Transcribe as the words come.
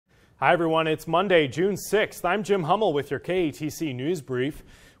Hi everyone, it's Monday, June 6th. I'm Jim Hummel with your KATC News Brief.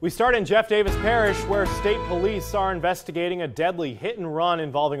 We start in Jeff Davis Parish, where state police are investigating a deadly hit and run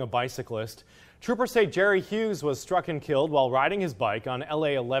involving a bicyclist. Troopers say Jerry Hughes was struck and killed while riding his bike on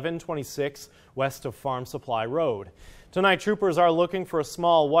LA 1126 west of Farm Supply Road. Tonight, troopers are looking for a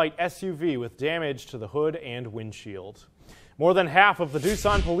small white SUV with damage to the hood and windshield. More than half of the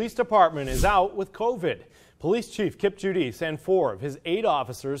Doosan Police Department is out with COVID. Police Chief Kip Judice and 4 of his 8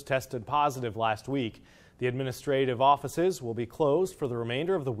 officers tested positive last week. The administrative offices will be closed for the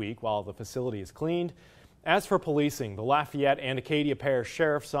remainder of the week while the facility is cleaned. As for policing, the Lafayette and Acadia Parish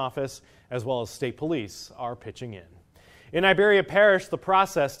Sheriff's Office, as well as state police, are pitching in. In Iberia Parish, the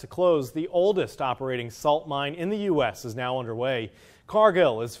process to close the oldest operating salt mine in the U.S. is now underway.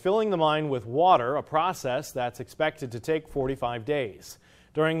 Cargill is filling the mine with water, a process that's expected to take 45 days.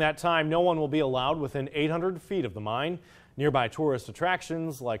 During that time, no one will be allowed within 800 feet of the mine. Nearby tourist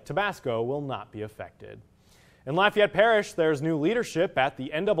attractions like Tabasco will not be affected. In Lafayette Parish, there's new leadership at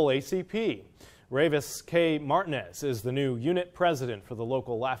the NAACP. Ravis K. Martinez is the new unit president for the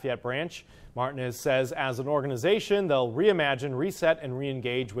local Lafayette branch. Martinez says as an organization, they'll reimagine, reset, and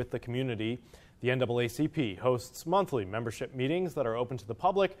re-engage with the community. The NAACP hosts monthly membership meetings that are open to the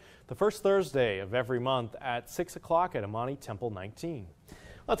public the first Thursday of every month at 6 o'clock at Amani Temple 19.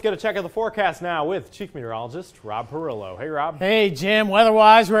 Let's get a check of the forecast now with Chief Meteorologist Rob Perillo. Hey, Rob. Hey, Jim.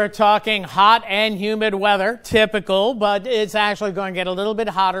 Weather-wise, we're talking hot and humid weather. Typical, but it's actually going to get a little bit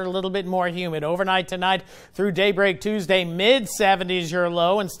hotter, a little bit more humid. Overnight tonight through daybreak Tuesday, mid-70s your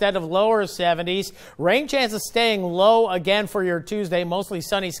low instead of lower 70s. Rain chances staying low again for your Tuesday. Mostly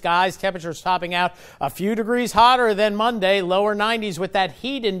sunny skies. Temperatures topping out a few degrees hotter than Monday. Lower 90s with that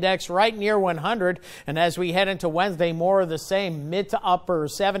heat index right near 100. And as we head into Wednesday, more of the same, mid to upper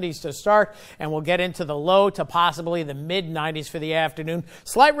 70s to start, and we'll get into the low to possibly the mid-90s for the afternoon.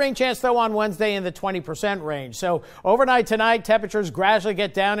 Slight rain chance, though, on Wednesday in the 20% range. So overnight tonight, temperatures gradually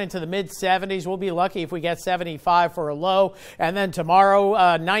get down into the mid-70s. We'll be lucky if we get 75 for a low. And then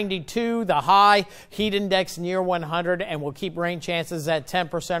tomorrow, 92, the high, heat index near 100, and we'll keep rain chances at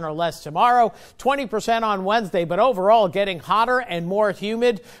 10% or less tomorrow, 20% on Wednesday. But overall, getting hotter and more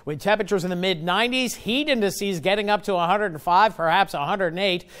humid with temperatures in the mid-90s, heat indices getting up to 105, perhaps 108.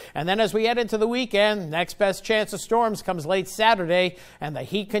 And then as we head into the weekend, next best chance of storms comes late Saturday, and the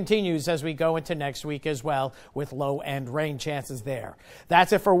heat continues as we go into next week as well with low-end rain chances there.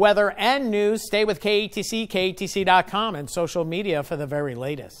 That's it for weather and news. Stay with KATC, KATC.com, and social media for the very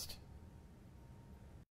latest.